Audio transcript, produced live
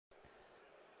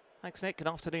Thanks, Nick. Good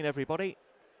afternoon, everybody.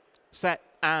 Set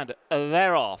and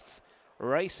they're off.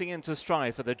 Racing into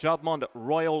stride for the Juddmonte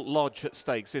Royal Lodge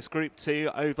Stakes. This Group 2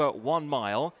 over 1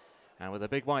 mile. And with a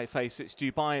big white face, it's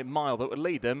Dubai Mile that would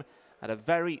lead them at a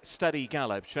very steady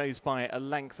gallop. Shows by a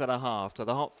length and a half to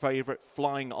the hot favourite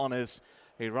Flying Honours,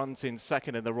 who runs in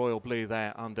second in the royal blue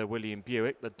there under William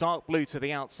Buick. The dark blue to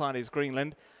the outside is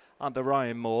Greenland under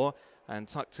Ryan Moore. And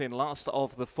tucked in last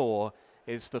of the four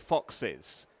is the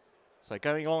Foxes. So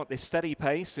going on at this steady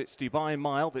pace, it's Dubai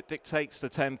Mile that dictates the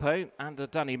tempo, and a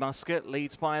Dunny Musket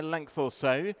leads by a length or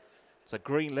so. It's a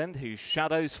Greenland who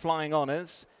shadows Flying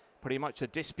Honours, pretty much a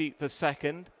dispute for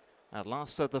second. And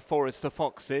last of the four is the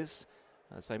Foxes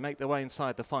as they make their way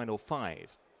inside the final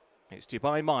five. It's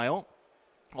Dubai Mile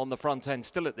on the front end,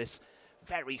 still at this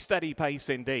very steady pace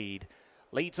indeed.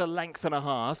 Leads a length and a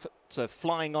half to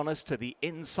Flying Honours to the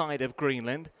inside of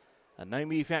Greenland. And no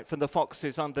move yet from the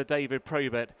Foxes under David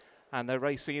Probert. And they're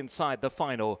racing inside the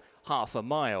final half a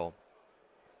mile.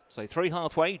 So through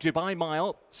halfway, Dubai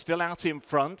Mile still out in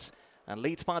front and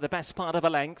leads by the best part of a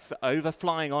length over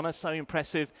Flying Honours. So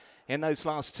impressive in those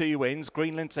last two wins.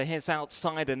 Greenland to his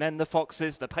outside and then the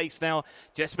Foxes. The pace now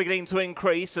just beginning to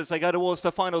increase as they go towards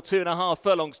the final 2.5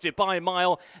 furlongs. Dubai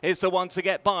Mile is the one to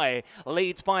get by.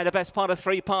 Leads by the best part of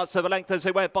 3 parts of a length as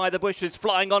they went by the bushes.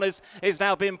 Flying Honours is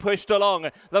now being pushed along.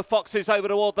 The Foxes over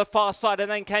toward the far side and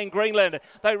then came Greenland.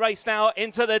 They race now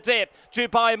into the dip.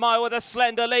 Dubai Mile with a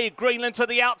slender lead. Greenland to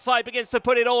the outside begins to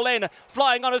put it all in.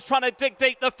 Flying Honours trying to dig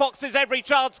deep. The Foxes every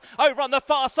chance over on the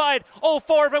far side. All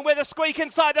four of them with a squeak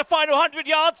inside the final 100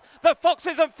 yards. The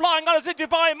Foxes and Flying Honours in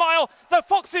Dubai Mile. The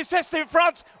Foxes just in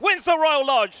front. Wins the Royal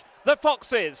Lodge. The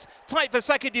Foxes tight for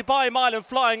second, Dubai Mile and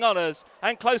Flying Honours.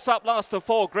 And close up last of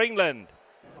four, Greenland.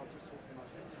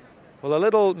 Well, a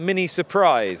little mini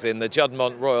surprise in the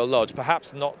Juddmonte Royal Lodge,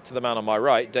 perhaps not to the man on my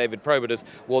right. David Probert has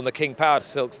worn the King Power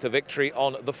Silks to victory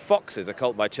on the Foxes, a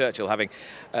colt by Churchill having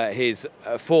his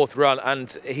fourth run,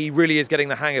 and he really is getting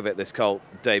the hang of it, this colt,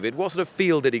 David. What sort of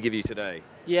feel did he give you today?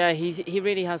 Yeah, he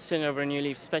really has turned over a new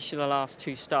leaf, especially the last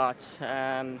two starts.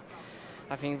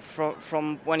 I think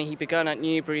from when he began at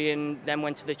Newbury and then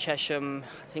went to the Chesham,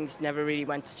 things never really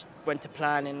went to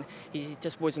plan, and he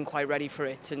just wasn't quite ready for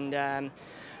it. And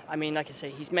I mean, like I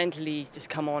say, he's mentally just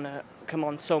come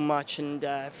on so much, and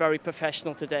very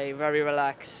professional today, very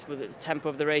relaxed. With the tempo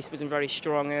of the race wasn't very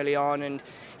strong early on, and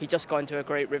he just got into a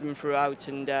great rhythm throughout.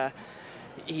 And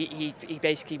he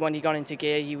basically, when he got into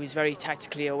gear, he was very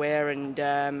tactically aware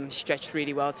and stretched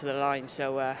really well to the line.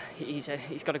 So he's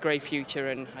got a great future,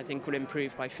 and I think will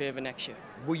improve by further next year.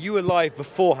 Were you alive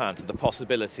beforehand to the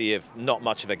possibility of not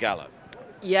much of a gallop?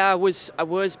 Yeah, I was,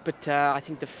 but I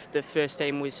think the first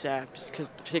aim was,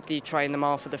 particularly trying the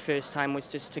mile for the first time,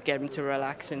 was just to get him to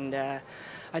relax, and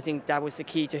I think that was the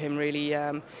key to him really.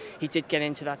 He did get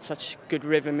into that such good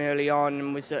rhythm early on,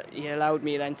 and he allowed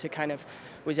me then to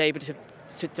was able to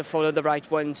follow the right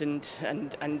ones and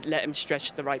let him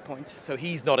stretch at the right point. So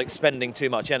he's not expending too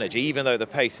much energy, even though the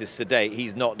pace is sedate.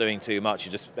 He's not doing too much.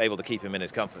 You're just able to keep him in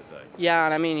his comfort zone. Yeah,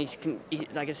 and I mean,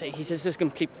 like I say, he's just a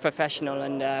complete professional,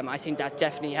 and I think that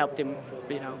definitely helped him,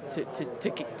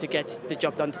 to get the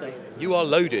job done today. You are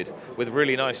loaded with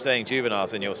really nice staying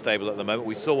juveniles in your stable at the moment.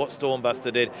 We saw what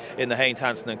Stormbuster did in the Haynes,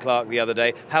 Hanson and Clark the other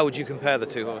day. How would you compare the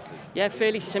two horses? Yeah,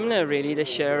 fairly similar really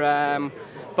this year.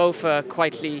 Both are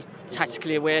quietly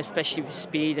tactically aware, especially with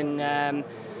speed, and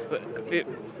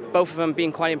both of them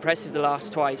being quite impressive the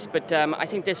last twice. But I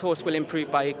think this horse will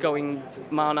improve by going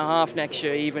 1.5 miles next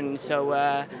year even. So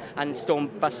and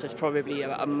Stormbuster's probably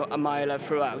a miler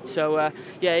throughout. So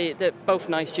yeah, they're both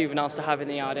nice juveniles to have in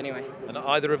the yard anyway. And are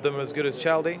either of them as good as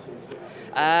Chaldy?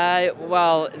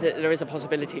 Well, there is a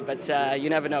possibility, but you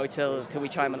never know till we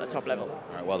try them at the top level.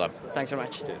 All right, well done. Thanks very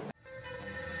much. Cheers.